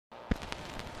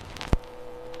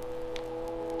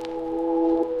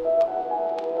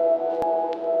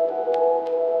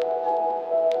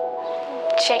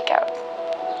Jacob.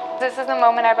 This is the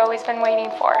moment I've always been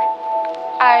waiting for.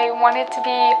 I wanted to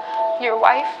be your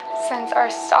wife since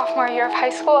our sophomore year of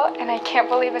high school, and I can't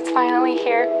believe it's finally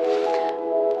here.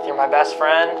 You're my best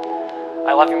friend.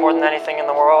 I love you more than anything in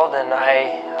the world, and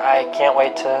I can't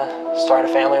wait to start a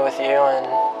family with you and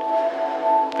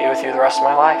be with you the rest of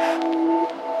my life.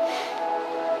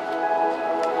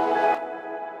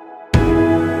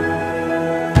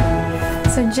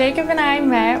 So Jacob and I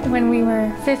met when we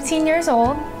were 15 years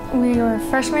old. We were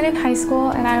freshmen in high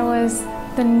school, and I was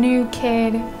the new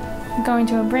kid going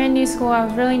to a brand new school. I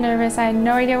was really nervous. I had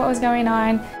no idea what was going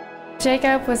on.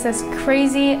 Jacob was this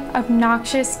crazy,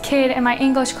 obnoxious kid in my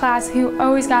English class who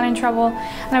always got in trouble.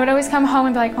 And I would always come home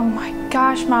and be like, oh my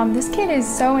gosh, Mom, this kid is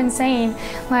so insane.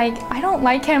 Like, I don't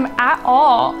like him at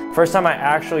all. First time I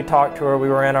actually talked to her, we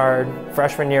were in our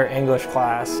freshman year English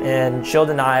class, and she'll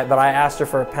deny it, but I asked her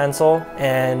for a pencil,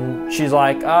 and she's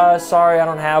like, sorry, I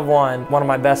don't have one. One of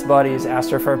my best buddies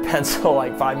asked her for a pencil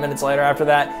like 5 minutes later after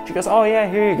that. She goes, oh yeah,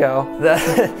 here you go.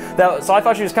 So I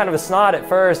thought she was kind of a snot at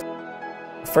first.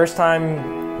 First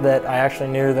time that I actually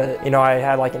knew that, I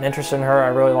had like an interest in her, I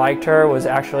really liked her, was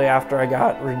actually after I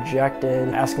got rejected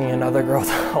asking another girl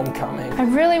to homecoming. I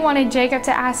really wanted Jacob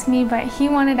to ask me, but he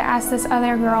wanted to ask this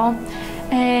other girl.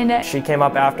 And she came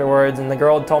up afterwards, and the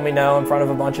girl told me no in front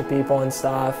of a bunch of people and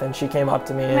stuff, and she came up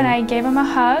to me. And I gave him a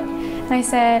hug, and I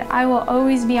said, I will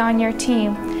always be on your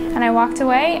team. And I walked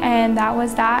away, and that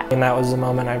was that. And that was the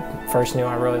moment I first knew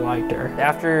I really liked her.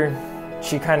 After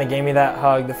she kind of gave me that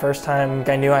hug, the first time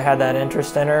I knew I had that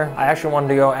interest in her, I actually wanted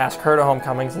to go ask her to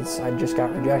homecoming since I just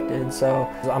got rejected. So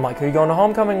I'm like, who are you going to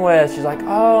homecoming with? She's like,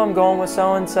 oh, I'm going with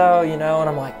so-and-so, and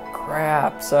I'm like,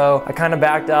 crap. So I kind of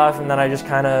backed off, and then I just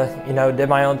kind of, did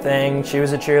my own thing. She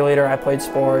was a cheerleader, I played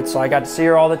sports, so I got to see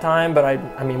her all the time, but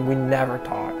I mean, we never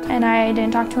talked. And I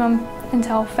didn't talk to him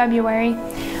until February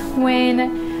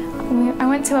when I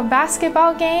went to a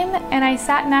basketball game, and I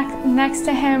sat next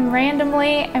to him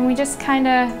randomly, and we just kind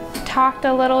of talked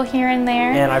a little here and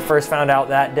there. And I first found out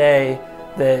that day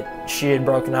that she had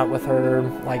broken up with her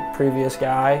previous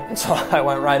guy. And so I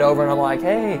went right over and I'm like,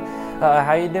 hey,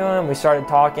 how you doing? We started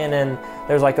talking, and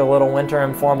there's like a little winter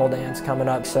informal dance coming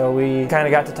up. So we kind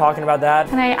of got to talking about that.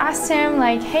 And I asked him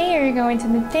like, hey, are you going to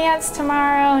the dance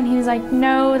tomorrow? And he was like,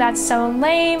 no, that's so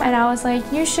lame. And I was like,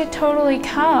 you should totally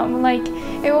come. Like,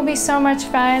 it will be so much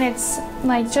fun. It's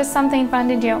like just something fun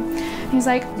to do. He was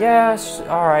like, yes,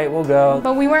 all right, we'll go.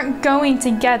 But we weren't going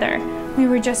together. We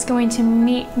were just going to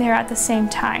meet there at the same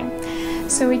time.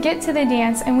 So we get to the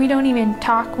dance, and we don't even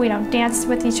talk. We don't dance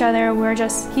with each other. We're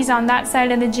just, he's on that side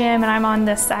of the gym and I'm on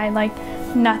this side, like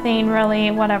nothing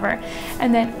really, whatever.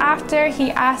 And then after,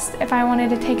 he asked if I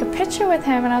wanted to take a picture with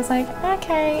him, and I was like,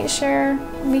 okay, sure,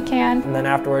 we can. And then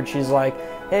afterwards, she's like,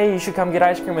 hey, you should come get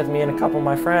ice cream with me and a couple of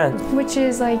my friends. Which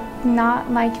is like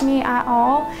not like me at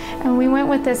all. And we went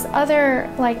with this other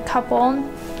couple,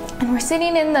 and we're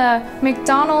sitting in the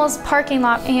McDonald's parking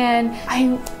lot, and I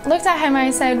looked at him and I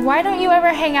said, why don't you ever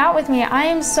hang out with me? I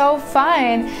am so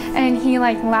fun. And he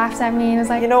laughed at me and was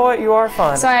like, you know what, you are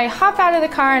fun. So I hop out of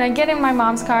the car and I get in my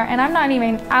mom's car, and I'm not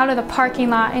even out of the parking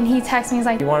lot, and he texts me, he's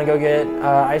like, you want to go get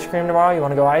ice cream tomorrow? You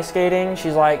want to go ice skating?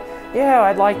 She's like, yeah,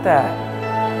 I'd like that.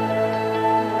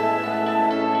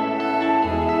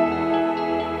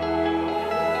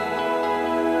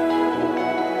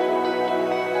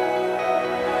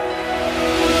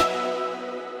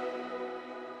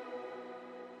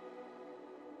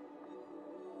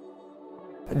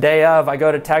 Day of, I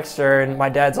go to text her, and my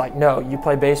dad's like, no, you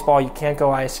play baseball, you can't go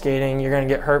ice skating, you're gonna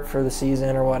get hurt for the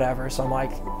season or whatever. So I'm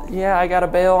like, yeah, I gotta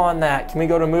bail on that. Can we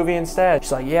go to a movie instead?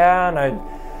 She's like, yeah. And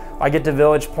I get to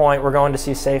Village Point, we're going to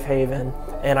see Safe Haven,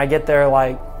 and I get there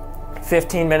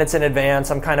 15 minutes in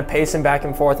advance. I'm kind of pacing back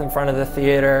and forth in front of the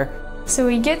theater. So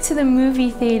we get to the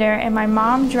movie theater, and my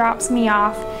mom drops me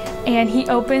off, and he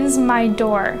opens my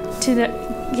door to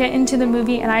get into the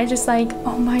movie, and I just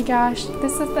oh my gosh,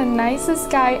 this is the nicest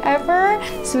guy ever.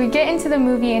 So we get into the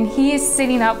movie, and he is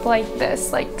sitting up like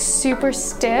this, super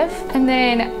stiff. And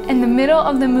then in the middle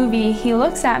of the movie, he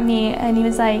looks at me and he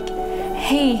was like,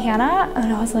 hey, Hannah.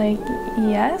 And I was like,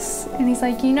 yes. And he's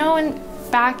like,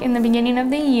 back in the beginning of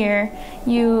the year,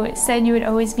 you said you would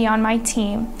always be on my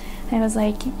team. And I was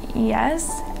like, yes.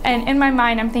 And in my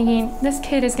mind, I'm thinking, this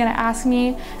kid is gonna ask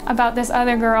me about this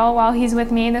other girl while he's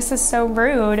with me. This is so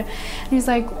rude. And he's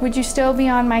like, would you still be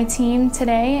on my team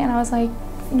today? And I was like,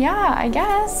 yeah, I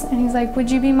guess. And he's like, would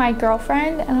you be my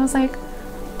girlfriend? And I was like,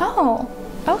 oh,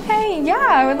 okay, yeah,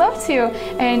 I would love to.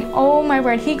 And oh my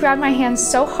word, he grabbed my hand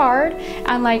so hard,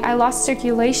 and I lost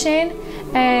circulation,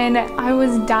 and I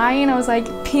was dying. I was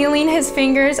peeling his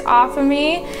fingers off of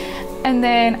me. And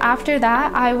then after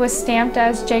that, I was stamped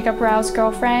as Jacob Rao's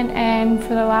girlfriend, and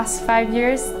for the last 5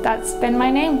 years, that's been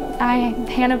my name.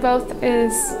 Hannah Both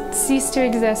is ceased to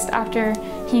exist after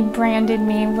he branded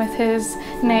me with his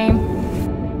name.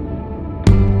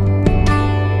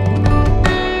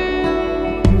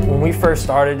 When we first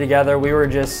started together, we were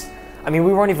just, we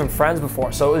weren't even friends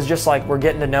before, so it was just like we're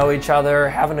getting to know each other,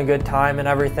 having a good time and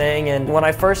everything. And when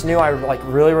I first knew, I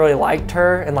really liked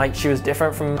her, and she was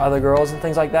different from other girls and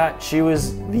things like that. She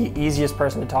was the easiest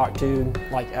person to talk to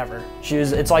ever.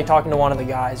 It's like talking to one of the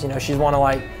guys, she's one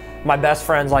of my best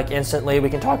friends instantly. We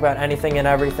can talk about anything and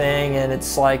everything, and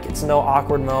it's no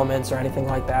awkward moments or anything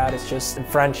like that. It's just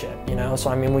friendship,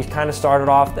 So we kind of started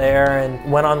off there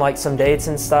and went on some dates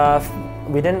and stuff.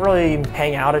 We didn't really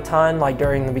hang out a ton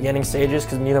during the beginning stages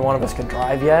because neither one of us could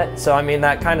drive yet. So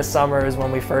that kind of summer is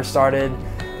when we first started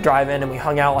driving, and we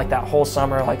hung out that whole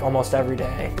summer almost every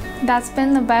day. That's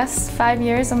been the best 5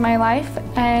 years of my life,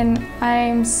 and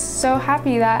I'm so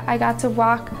happy that I got to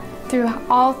walk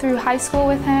all through high school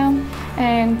with him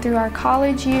and through our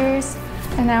college years,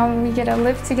 and now we get to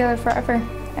live together forever.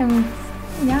 And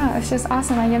yeah, it's just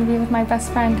awesome. I get to be with my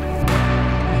best friend.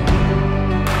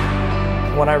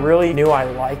 When I really knew I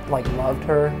loved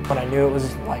her, when I knew it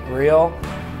was real,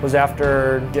 was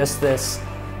after just this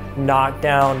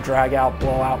knockdown, drag out,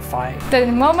 blowout fight. The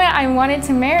moment I wanted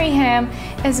to marry him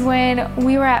is when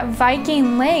we were at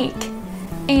Viking Lake,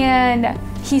 and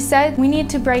he said, "We need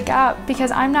to break up because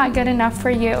I'm not good enough for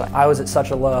you." I was at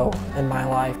such a low in my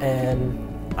life, and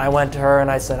I went to her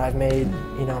and I said, "I've made,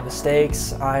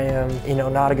 mistakes. I am,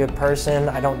 not a good person.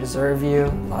 I don't deserve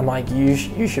you. I'm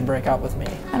you should break up with me."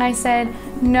 And I said,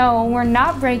 "No, we're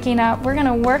not breaking up. We're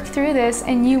gonna work through this,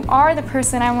 and you are the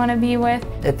person I wanna be with."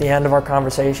 At the end of our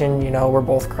conversation, we're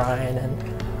both crying, and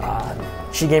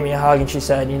she gave me a hug and she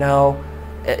said,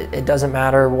 it doesn't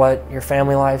matter what your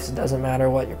family life is, it doesn't matter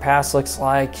what your past looks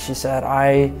like. She said,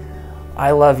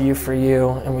 I love you for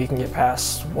you, and we can get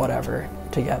past whatever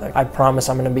together. I promise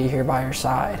I'm gonna be here by your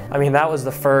side. That was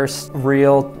the first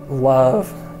real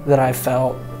love that I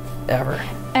felt ever.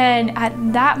 And at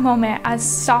that moment, as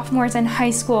sophomores in high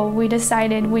school, we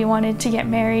decided we wanted to get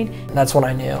married. That's when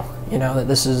I knew, that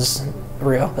this is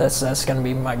real. That's gonna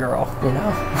be my girl,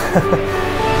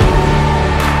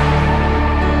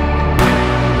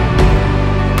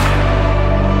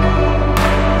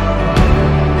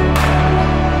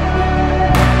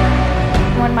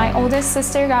 My oldest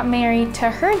sister got married to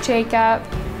her Jacob,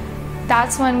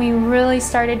 that's when we really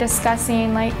started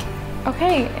discussing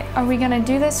okay, are we gonna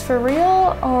do this for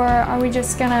real, or are we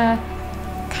just gonna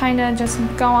kind of just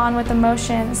go on with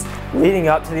emotions? Leading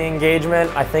up to the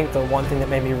engagement, I think the one thing that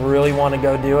made me really want to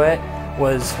go do it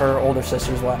was her older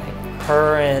sister's wedding.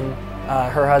 Her and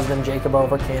her husband Jacob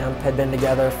Overcamp had been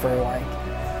together for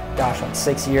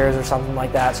 6 years or something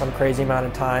like that, some crazy amount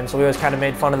of time. So we always kind of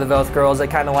made fun of the both girls that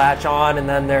kind of latch on and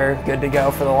then they're good to go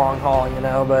for the long haul,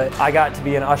 But I got to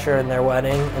be an usher in their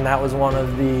wedding, and that was one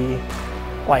of the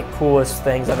coolest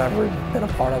things I've ever been a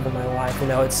part of in my life.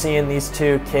 It's seeing these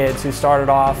two kids who started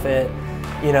off at,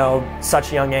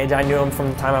 such a young age. I knew them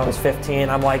from the time I was 15.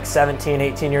 I'm 17,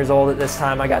 18 years old at this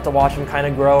time. I got to watch them kind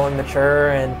of grow and mature,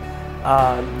 and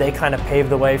they kind of paved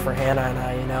the way for Hannah and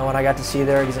I, and I got to see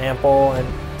their example. And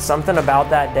something about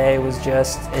that day was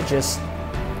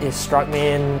it struck me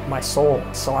in my soul.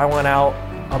 So I went out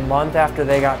a month after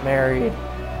they got married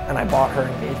and I bought her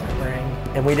engagement ring.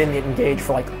 And we didn't get engaged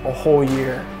for a whole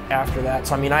year after that.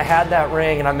 So I had that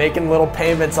ring, and I'm making little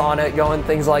payments on it, going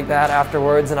things like that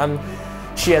afterwards, and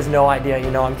she has no idea,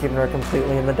 I'm keeping her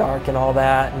completely in the dark and all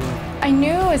that. And I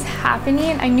knew it was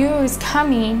happening, I knew it was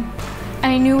coming, and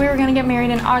I knew we were gonna get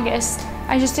married in August.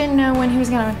 I just didn't know when he was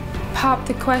gonna pop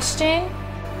the question.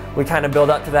 We kind of build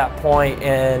up to that point,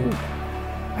 and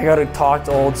I go to talk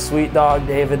to old sweet dog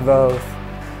David Voth.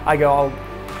 I go,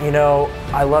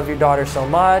 I love your daughter so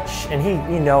much, and he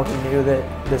knew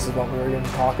that this is what we were going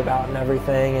to talk about and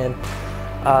everything, and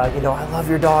I love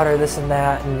your daughter, this and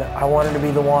that, and I want her to be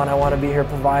the one, I want to be her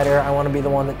provider, I want to be the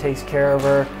one that takes care of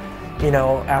her,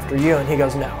 after you. And he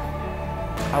goes, no.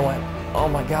 I went, oh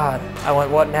my God. I went,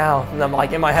 what now? And I'm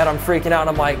in my head, I'm freaking out,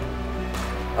 and I'm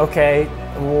okay,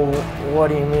 well, what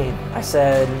do you mean? I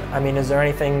said, is there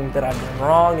anything that I've done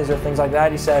wrong? Is there things like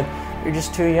that? He said, you're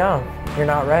just too young, you're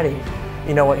not ready.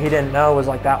 What he didn't know was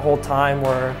that whole time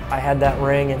where I had that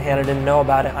ring and Hannah didn't know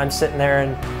about it, I'm sitting there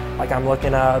and I'm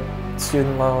looking up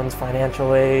student loans,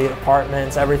 financial aid,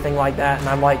 apartments, everything like that, and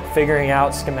I'm figuring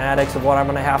out schematics of what I'm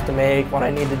gonna have to make, what I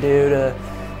need to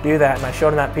do that. And I showed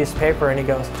him that piece of paper and he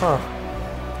goes, huh,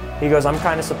 He goes, I'm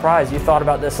kind of surprised. You thought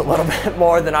about this a little bit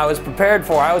more than I was prepared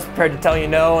for. I was prepared to tell you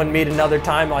no and meet another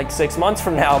time like 6 months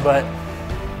from now, but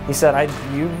he said,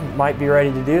 you might be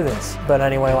ready to do this. But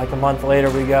anyway, like a month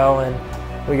later we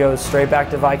go straight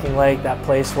back to Viking Lake, that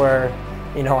place where,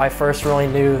 you know, I first really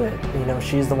knew that, you know,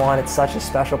 she's the one. It's such a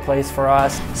special place for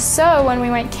us. So when we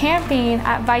went camping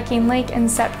at Viking Lake in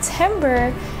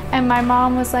September, and my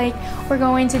mom was like, we're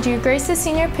going to do Grace's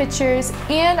senior pictures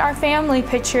and our family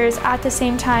pictures at the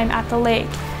same time at the lake.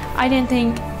 I didn't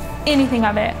think anything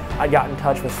of it. I got in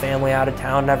touch with family out of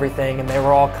town and everything, and they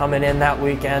were all coming in that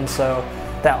weekend. So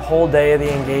that whole day of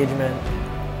the engagement,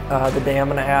 the day I'm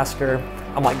gonna ask her,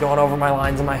 I'm like going over my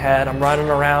lines in my head. I'm running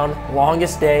around,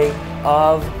 longest day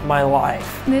of my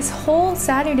life. This whole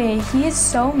Saturday, he is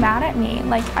so mad at me.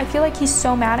 Like, I feel like he's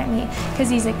so mad at me because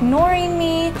he's ignoring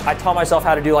me. I taught myself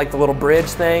how to do like the little bridge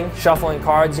thing, shuffling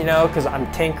cards, you know, because I'm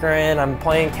tinkering, I'm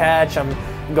playing catch, I'm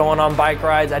going on bike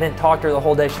rides. I didn't talk to her the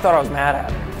whole day. She thought I was mad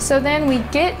at her. So then we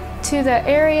get to the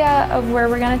area of where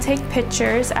we're gonna take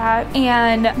pictures at,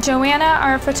 and Joanna,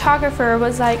 our photographer,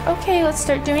 was like, okay, let's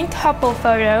start doing couple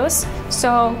photos.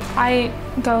 So I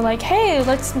go like, hey,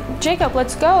 Jacob,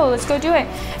 let's go do it.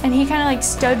 And he kind of like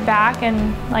stood back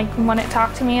and like wouldn't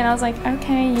talk to me, and I was like,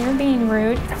 okay, you're being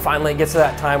rude. Finally it gets to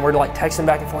that time, we're like texting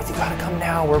back and forth, you gotta come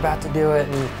now, we're about to do it.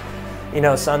 And you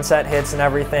know, sunset hits and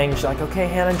everything. She's like, okay,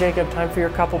 Hannah and Jacob, time for your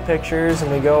couple pictures, and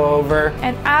we go over.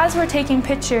 And as we're taking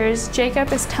pictures,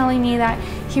 Jacob is telling me that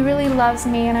he really loves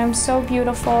me and I'm so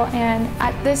beautiful, and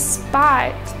at this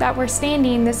spot that we're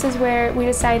standing, this is where we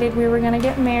decided we were gonna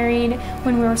get married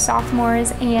when we were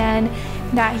sophomores, and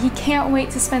that he can't wait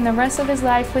to spend the rest of his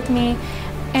life with me.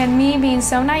 And me being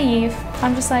so naive,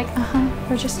 I'm just like,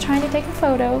 we're just trying to take a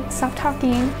photo, stop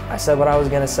talking. I said what I was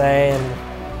gonna say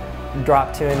and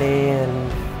dropped to a knee,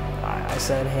 and I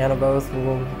said, Hannah, both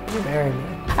will marry me.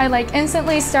 I like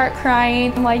instantly start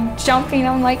crying, I'm like jumping,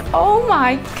 I'm like, oh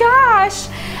my gosh.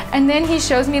 And then he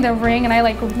shows me the ring, and I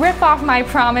like rip off my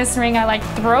promise ring, I like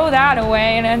throw that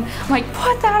away, and then I'm like,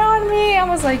 put that on me. I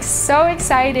was like so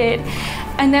excited.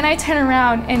 And then I turn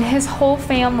around and his whole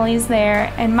family's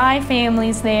there and my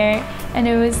family's there, and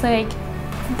it was like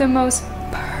the most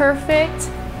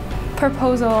perfect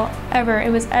proposal ever. It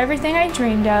was everything I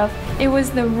dreamed of. It was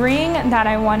the ring that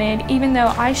I wanted, even though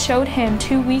I showed him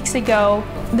 2 weeks ago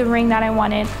the ring that I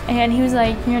wanted, and he was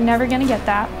like, you're never gonna get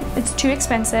that, it's too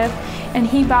expensive. And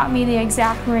he bought me the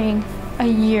exact ring a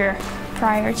year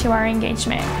prior to our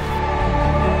engagement.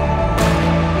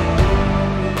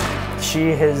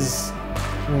 She has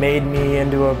made me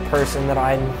into a person that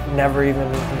I never even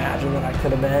imagined that I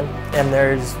could have been, and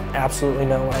there's absolutely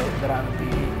no way that I would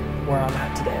be where I'm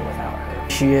at today without her.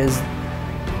 She is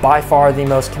by far the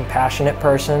most compassionate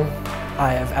person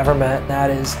I have ever met. That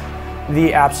is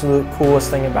the absolute coolest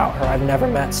thing about her. I've never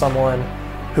met someone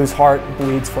whose heart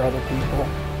bleeds for other people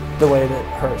the way that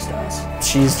hers does.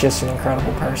 She's just an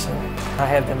incredible person. I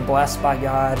have been blessed by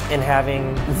God in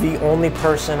having the only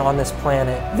person on this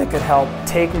planet that could help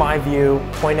take my view,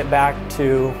 point it back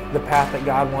to the path that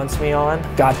God wants me on.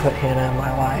 God put Hannah in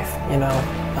my life, you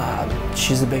know.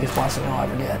 She's the biggest blessing I'll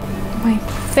ever get. My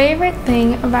favorite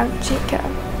thing about Jacob,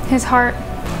 his heart,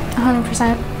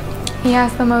 100%. He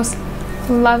has the most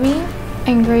loving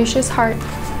and gracious heart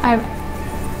I've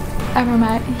ever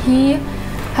met. He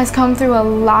has come through a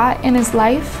lot in his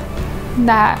life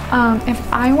that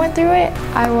if I went through it,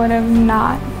 I would have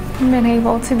not been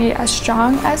able to be as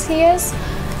strong as he is.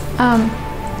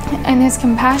 And his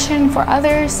compassion for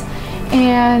others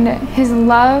and his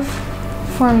love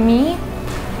for me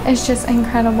is just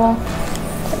incredible.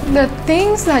 The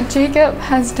things that Jacob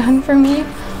has done for me,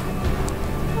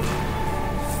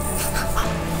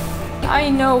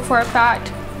 I know for a fact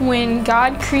when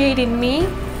God created me,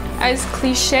 as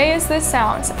cliche as this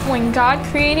sounds, when God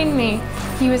created me,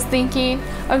 he was thinking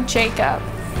of Jacob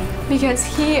because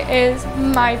he is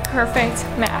my perfect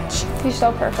match. He's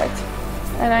so perfect,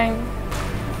 and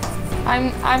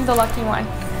I'm the lucky one.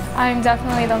 I'm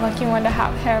definitely the lucky one to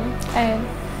have him, and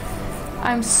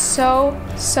I'm so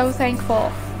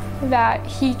thankful that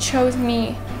he chose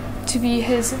me to be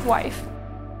his wife.